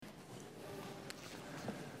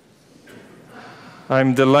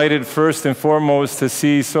I'm delighted first and foremost to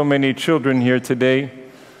see so many children here today,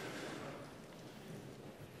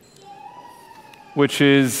 which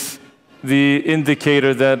is the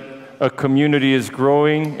indicator that a community is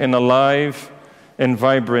growing and alive and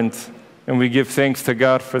vibrant, and we give thanks to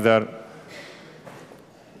God for that.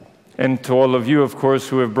 And to all of you, of course,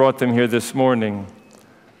 who have brought them here this morning.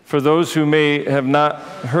 For those who may have not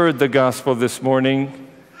heard the gospel this morning,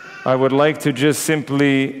 I would like to just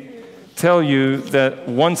simply tell you that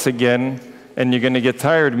once again, and you're going to get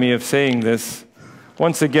tired of me of saying this,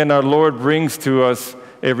 once again our Lord brings to us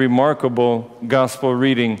a remarkable gospel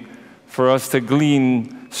reading for us to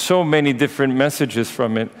glean so many different messages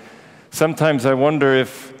from it. Sometimes I wonder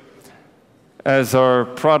if, as our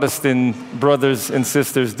Protestant brothers and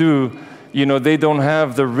sisters do, they don't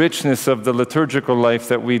have the richness of the liturgical life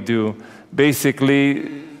that we do. Basically,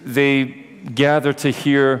 they gather to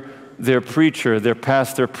hear their preacher, their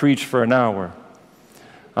pastor, preach for an hour.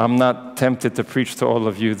 I'm not tempted to preach to all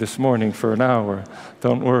of you this morning for an hour.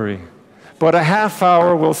 Don't worry. But a half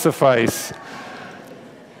hour will suffice.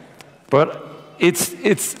 But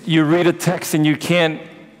it's you read a text and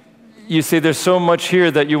you say there's so much here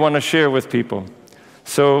that you want to share with people.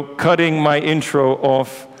 So cutting my intro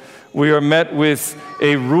off, we are met with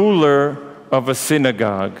a ruler of a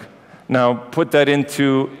synagogue. Now put that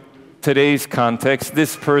into today's context.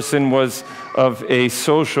 This person was of a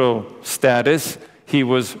social status. He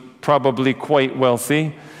was probably quite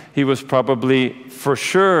wealthy. He was probably for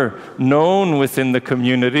sure known within the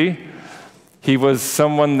community. He was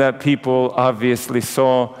someone that people obviously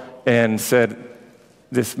saw and said,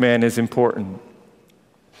 this man is important.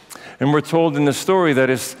 And we're told in the story that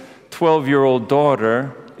his 12-year-old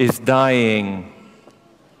daughter is dying.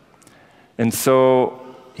 And so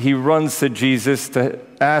he runs to Jesus to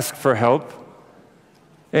ask for help.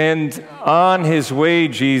 And on his way,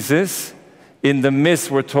 Jesus, in the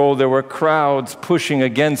midst, we're told there were crowds pushing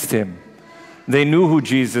against him. They knew who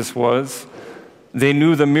Jesus was. They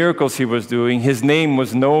knew the miracles he was doing. His name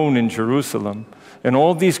was known in Jerusalem. And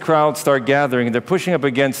all these crowds start gathering. They're pushing up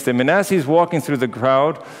against him. And as he's walking through the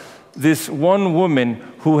crowd, this one woman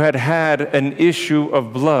who had had an issue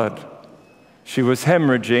of blood, she was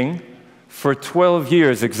hemorrhaging for 12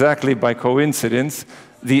 years, exactly by coincidence,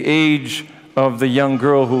 the age of the young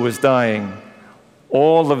girl who was dying.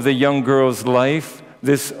 All of the young girl's life,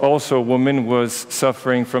 this also woman was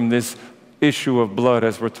suffering from this issue of blood,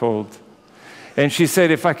 as we're told. And she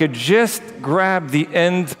said, if I could just grab the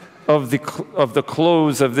end of the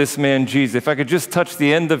clothes of this man Jesus, if I could just touch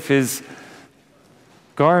the end of his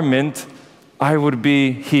garment, I would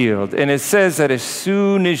be healed. And it says that as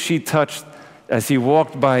soon as she touched, as he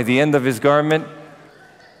walked by the end of his garment,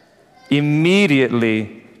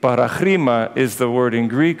 immediately, parachrima is the word in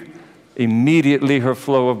Greek, immediately her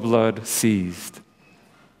flow of blood ceased.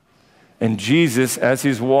 And Jesus, as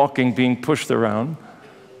he's walking, being pushed around,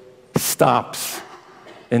 stops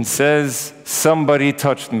and says, somebody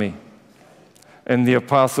touched me. And the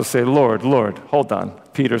apostles say, Lord, Lord, hold on.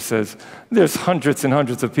 Peter says, there's hundreds and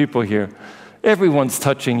hundreds of people here. Everyone's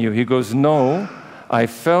touching you. He goes, no, I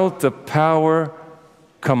felt the power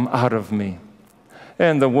come out of me.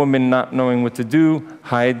 And the woman, not knowing what to do,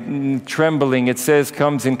 trembling, it says,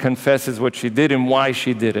 comes and confesses what she did and why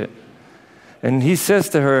she did it. And he says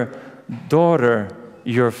to her, daughter,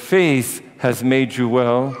 your faith has made you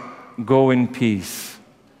well. Go in peace.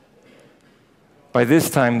 By this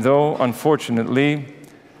time, though, unfortunately,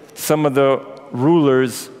 some of the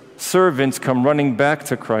ruler's servants come running back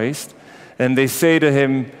to Christ, and they say to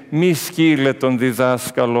him, Mi skileton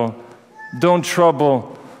didaskalo, don't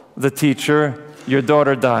trouble the teacher, your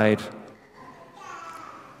daughter died.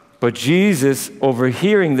 But Jesus,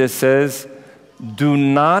 overhearing this, says, do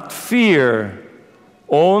not fear,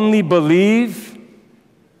 only believe.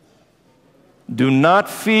 Do not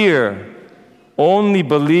fear, only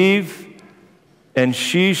believe, and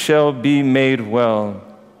she shall be made well.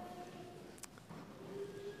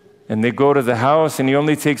 And they go to the house, and he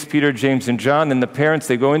only takes Peter, James, and John, and the parents,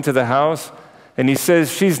 they go into the house, and he says,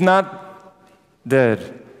 she's not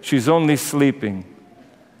dead, she's only sleeping.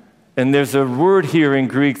 And there's a word here in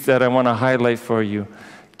Greek that I want to highlight for you.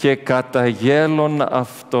 Ke katayelon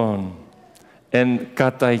afton. And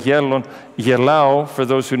katayelon, yelao, for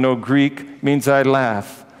those who know Greek, means I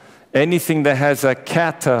laugh. Anything that has a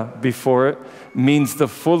kata before it means the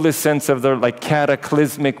fullest sense of the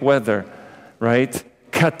cataclysmic weather, right?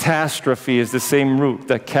 Catastrophe is the same root,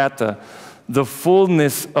 the kata. The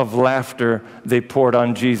fullness of laughter they poured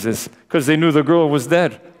on Jesus because they knew the girl was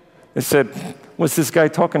dead. They said, what's this guy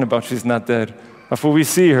talking about? She's not dead. Before we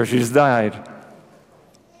see her, she's died.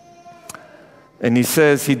 And he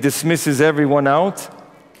says, he dismisses everyone out.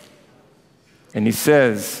 And he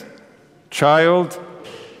says, "Child,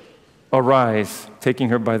 arise," taking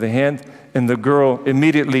her by the hand. And the girl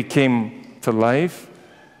immediately came to life.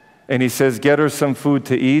 And he says, "Get her some food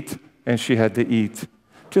to eat." And she had to eat.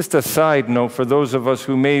 Just a side note for those of us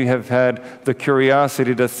who may have had the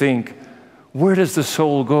curiosity to think, where does the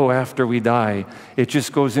soul go after we die? It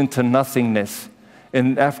just goes into nothingness.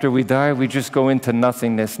 And after we die, we just go into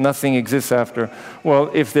nothingness. Nothing exists after. Well,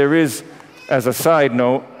 if there is, as a side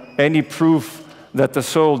note, any proof that the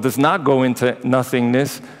soul does not go into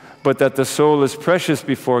nothingness, but that the soul is precious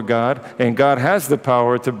before God, and God has the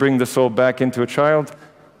power to bring the soul back into a child,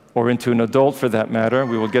 or into an adult for that matter,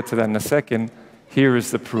 we will get to that in a second, here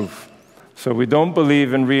is the proof. So we don't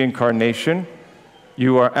believe in reincarnation.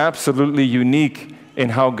 You are absolutely unique in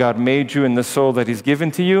how God made you and the soul that He's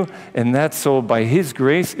given to you, and that soul, by His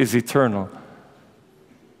grace, is eternal.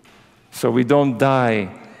 So we don't die.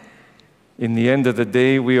 In the end of the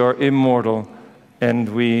day, we are immortal, and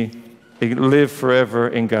we live forever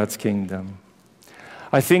in God's kingdom.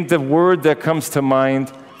 I think the word that comes to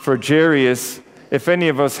mind for Jairus, if any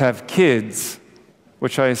of us have kids,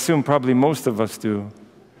 which I assume probably most of us do,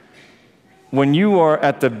 when you are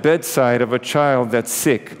at the bedside of a child that's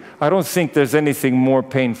sick, I don't think there's anything more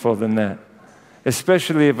painful than that,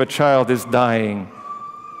 especially if a child is dying.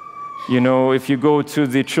 You know, if you go to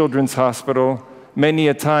the children's hospital, many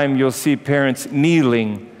a time you'll see parents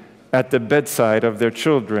kneeling at the bedside of their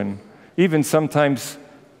children. Even sometimes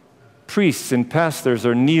priests and pastors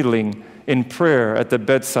are kneeling in prayer at the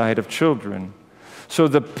bedside of children. So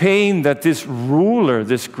the pain that this ruler,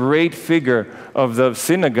 this great figure of the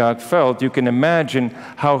synagogue felt, you can imagine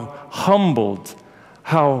how humbled,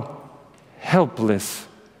 how helpless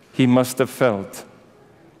he must have felt.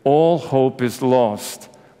 All hope is lost.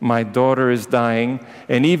 My daughter is dying,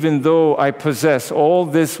 and even though I possess all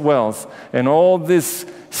this wealth and all this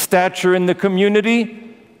stature in the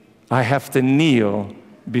community, I have to kneel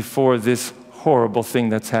before this horrible thing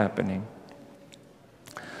that's happening.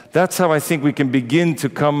 That's how I think we can begin to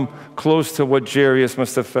come close to what Jairus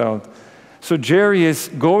must have felt. So Jairus,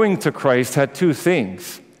 going to Christ, had two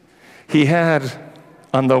things. He had,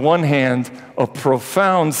 on the one hand, a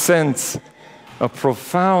profound sense of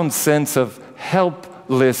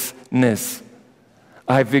helplessness.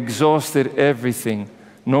 I've exhausted everything.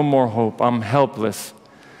 No more hope. I'm helpless.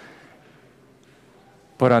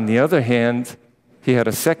 But on the other hand, he had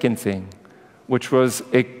a second thing, which was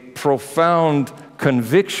a profound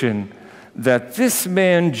conviction that this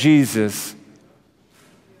man, Jesus,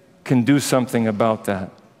 can do something about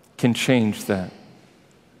that, can change that.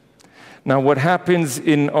 Now, what happens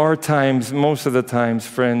in our times, most of the times,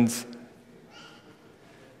 friends,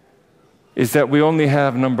 is that we only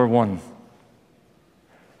have number one.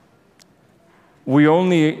 We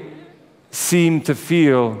only seem to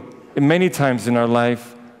feel, many times in our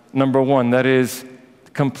life, number one, that is,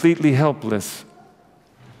 completely helpless.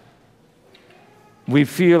 We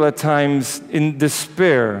feel at times in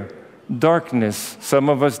despair, darkness. Some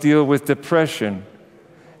of us deal with depression.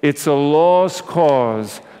 It's a lost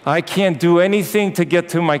cause. I can't do anything to get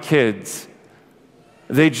to my kids.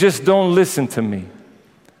 They just don't listen to me.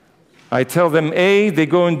 I tell them A, they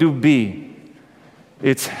go and do B.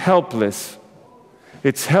 It's helpless.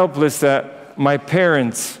 It's helpless that my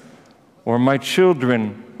parents or my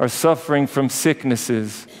children are suffering from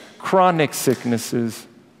sicknesses, chronic sicknesses.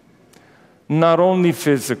 Not only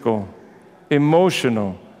physical,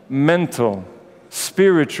 emotional, mental,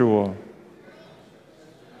 spiritual.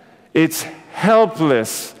 It's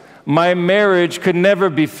helpless. My marriage could never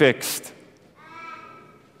be fixed.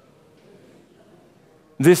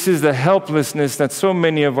 This is the helplessness that so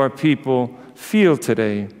many of our people feel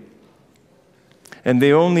today. And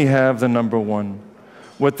they only have the number one.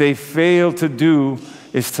 What they fail to do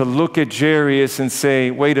is to look at Jairus and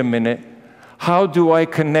say, wait a minute, how do I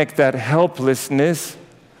connect that helplessness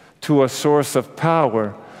to a source of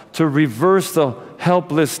power, to reverse the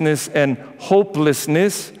helplessness and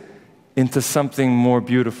hopelessness into something more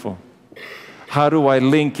beautiful? How do I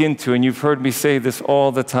link into, and you've heard me say this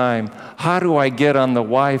all the time, how do I get on the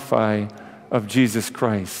Wi-Fi of Jesus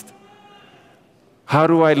Christ? How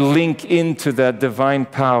do I link into that divine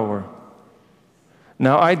power?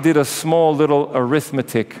 Now, I did a small little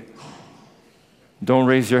arithmetic. Don't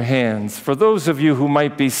raise your hands. For those of you who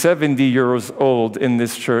might be 70 years old in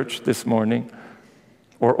this church this morning,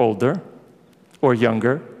 or older, or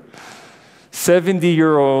younger,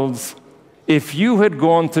 70-year-olds, if you had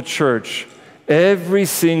gone to church every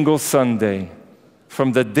single Sunday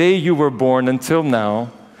from the day you were born until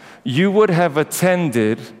now, you would have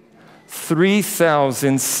attended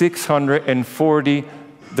 3,640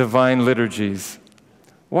 divine liturgies.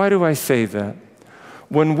 Why do I say that?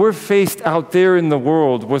 When we're faced out there in the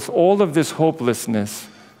world with all of this hopelessness,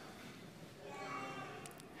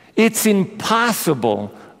 it's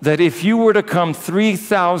impossible that if you were to come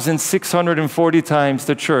 3,640 times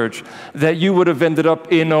to church, that you would have ended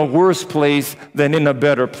up in a worse place than in a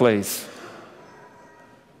better place.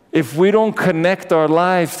 If we don't connect our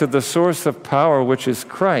lives to the source of power, which is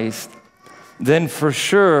Christ, then for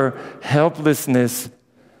sure, helplessness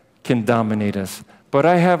can dominate us. But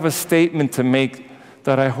I have a statement to make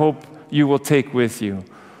that I hope you will take with you.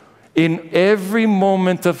 In every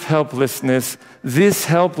moment of helplessness, this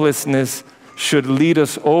helplessness should lead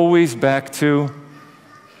us always back to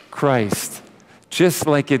Christ, just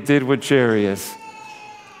like it did with Jairus.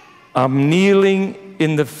 I'm kneeling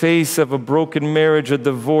in the face of a broken marriage, a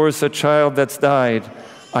divorce, a child that's died.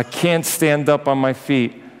 I can't stand up on my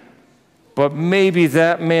feet. But maybe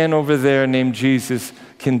that man over there named Jesus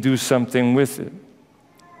can do something with it.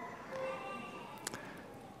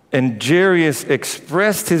 And Jairus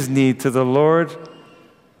expressed his need to the Lord,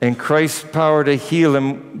 and Christ's power to heal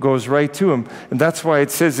him goes right to him. And that's why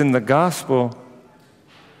it says in the gospel,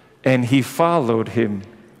 and he followed him.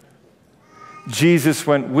 Jesus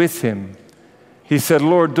went with him. He said,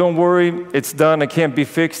 Lord, don't worry, it's done, it can't be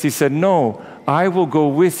fixed. He said, no, I will go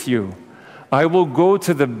with you. I will go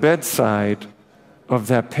to the bedside of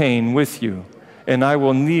that pain with you, and I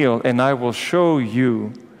will kneel, and I will show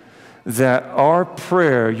you that our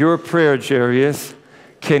prayer, your prayer, Jairus,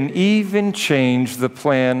 can even change the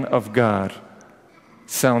plan of God.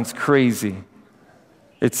 Sounds crazy.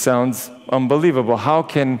 It sounds unbelievable. How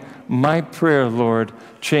can my prayer, Lord,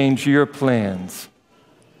 change your plans?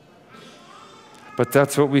 But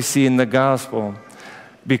that's what we see in the gospel,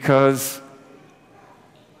 because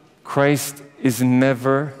Christ is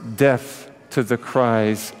never deaf to the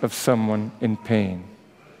cries of someone in pain.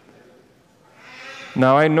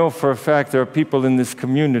 Now, I know for a fact there are people in this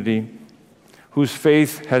community whose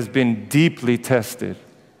faith has been deeply tested.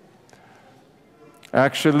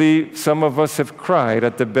 Actually, some of us have cried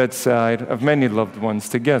at the bedside of many loved ones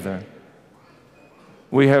together.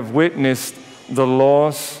 We have witnessed the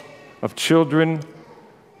loss of children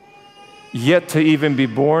yet to even be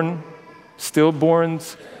born,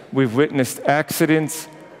 stillborns. We've witnessed accidents.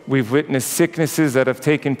 We've witnessed sicknesses that have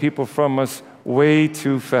taken people from us way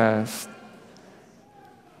too fast.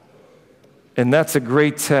 And that's a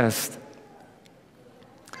great test.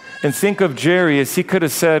 And think of Jairus. He could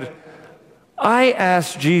have said, I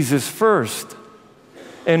asked Jesus first.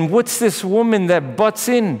 And what's this woman that butts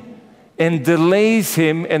in and delays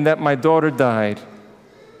him and that my daughter died?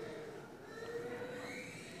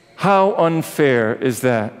 How unfair is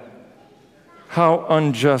that? How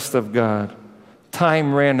unjust of God.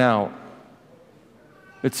 Time ran out.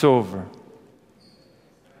 It's over.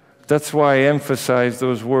 That's why I emphasize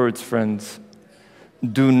those words, friends.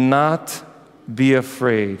 Do not be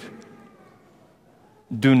afraid.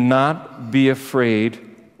 Do not be afraid,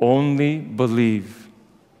 only believe.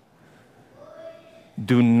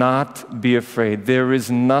 Do not be afraid. There is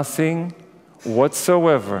nothing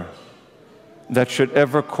whatsoever that should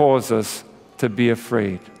ever cause us to be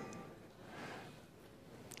afraid.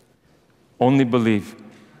 Only believe.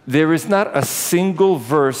 There is not a single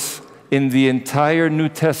verse in the entire New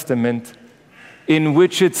Testament in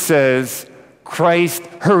which it says, Christ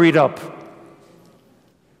hurried up.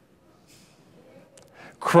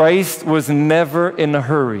 Christ was never in a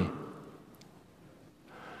hurry.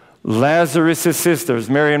 Lazarus' sisters,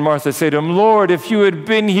 Mary and Martha, say to him, Lord, if you had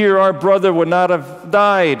been here, our brother would not have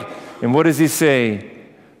died. And what does he say?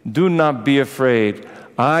 Do not be afraid.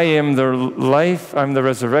 I am the life, I'm the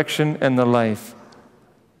resurrection and the life.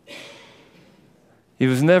 He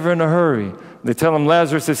was never in a hurry. They tell him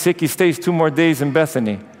Lazarus is sick. He stays 2 more days in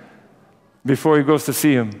Bethany before he goes to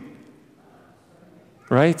see him.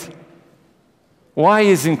 Right? Why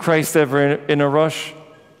isn't Christ ever in a rush?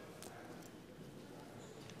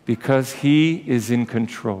 Because he is in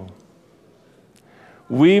control.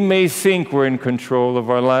 We may think we're in control of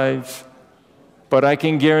our lives, but I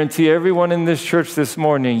can guarantee everyone in this church this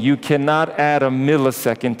morning, you cannot add a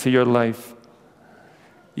millisecond to your life.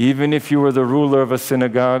 Even if you were the ruler of a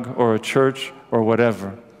synagogue or a church or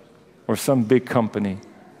whatever, or some big company,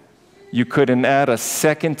 you couldn't add a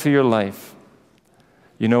second to your life.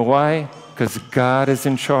 You know why? Because God is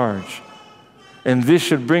in charge. And this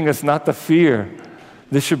should bring us not the fear,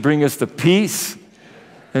 this should bring us the peace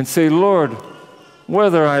and say, Lord,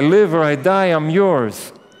 whether I live or I die, I'm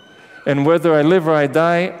yours. And whether I live or I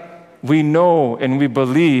die, we know and we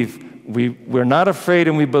believe. We're not afraid,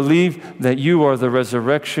 and we believe that you are the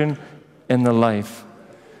resurrection and the life.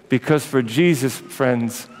 Because for Jesus,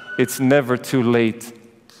 friends, it's never too late.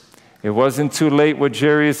 It wasn't too late with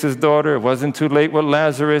Jairus' daughter. It wasn't too late with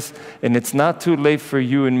Lazarus. And it's not too late for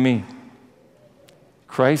you and me.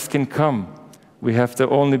 Christ can come. We have to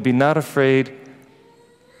only be not afraid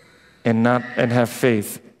and have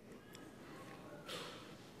faith.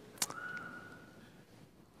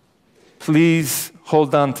 Please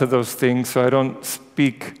hold on to those things so I don't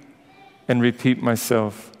speak and repeat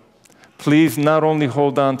myself. Please not only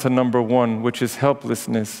hold on to number one, which is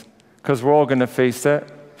helplessness, because we're all going to face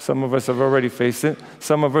that. Some of us have already faced it.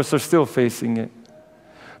 Some of us are still facing it.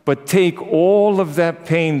 But take all of that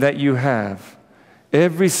pain that you have,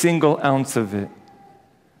 every single ounce of it.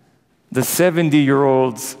 The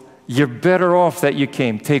 70-year-olds, you're better off that you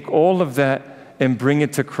came. Take all of that and bring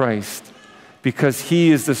it to Christ, because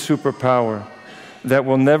He is the superpower that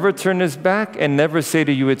will never turn His back and never say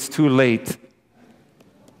to you, it's too late.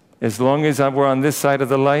 As long as we're on this side of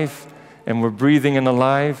the life and we're breathing and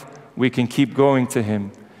alive, we can keep going to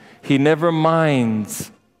Him. He never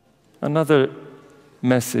minds, another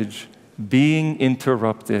message, being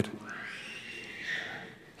interrupted.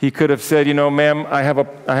 He could have said, ma'am, I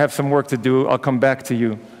have some work to do. I'll come back to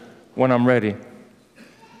you when I'm ready.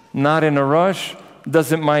 Not in a rush,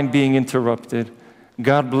 doesn't mind being interrupted.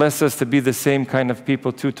 God bless us to be the same kind of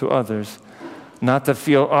people too to others. Not to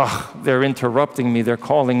feel, they're interrupting me, they're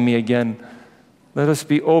calling me again. Let us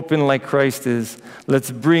be open like Christ is. Let's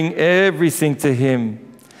bring everything to Him,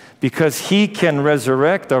 because He can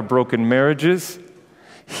resurrect our broken marriages.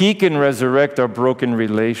 He can resurrect our broken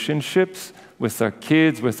relationships with our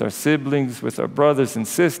kids, with our siblings, with our brothers and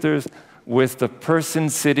sisters, with the person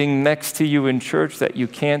sitting next to you in church that you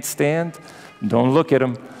can't stand. Don't look at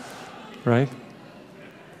him, right?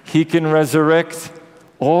 He can resurrect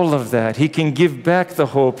all of that. He can give back the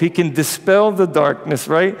hope. He can dispel the darkness,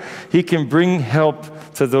 right? He can bring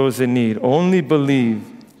help to those in need. Only believe.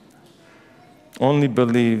 Only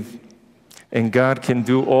believe. And God can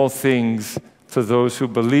do all things to those who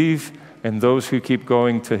believe and those who keep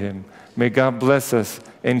going to Him. May God bless us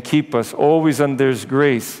and keep us always under His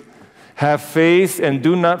grace. Have faith and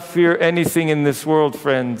do not fear anything in this world,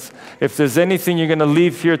 friends. If there's anything you're going to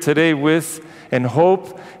leave here today with, and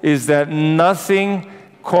hope, is that nothing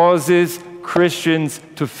causes Christians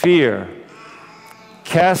to fear.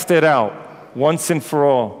 Cast it out once and for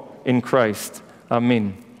all in Christ.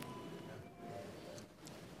 Amen.